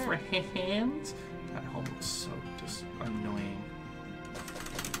room My for that. friends. That helm looks so just annoying.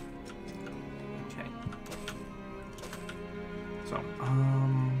 Okay. So,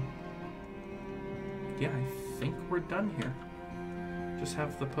 yeah, I think we're done here. Just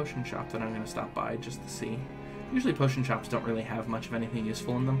have the potion shop that I'm going to stop by just to see. Usually potion shops don't really have much of anything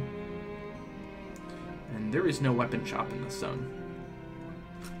useful in them. And there is no weapon shop in this zone.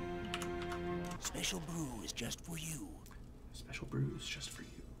 Special brew is just for you. Special brews just for you.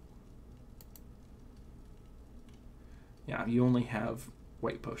 Yeah, you only have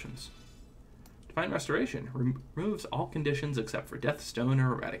white potions. Divine Restoration removes all conditions except for Death, Stone,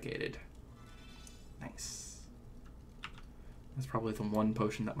 or Eradicated. Nice. That's probably the one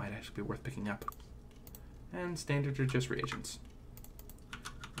potion that might actually be worth picking up. And standards are just reagents.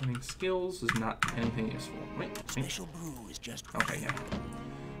 Learning skills is not anything useful. Wait. Special brew is just for Okay, yeah.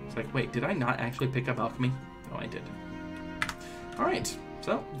 It's like, wait, did I not actually pick up alchemy? No, I did. Alright,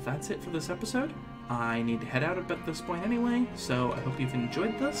 so that's it for this episode. I need to head out at this point anyway, so I hope you've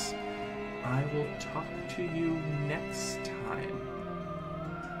enjoyed this. I will talk to you next time.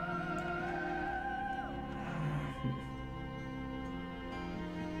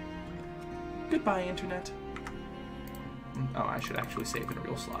 Goodbye, Internet. Oh, I should actually save in a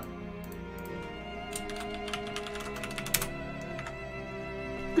real slot.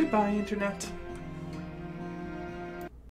 Goodbye, Internet.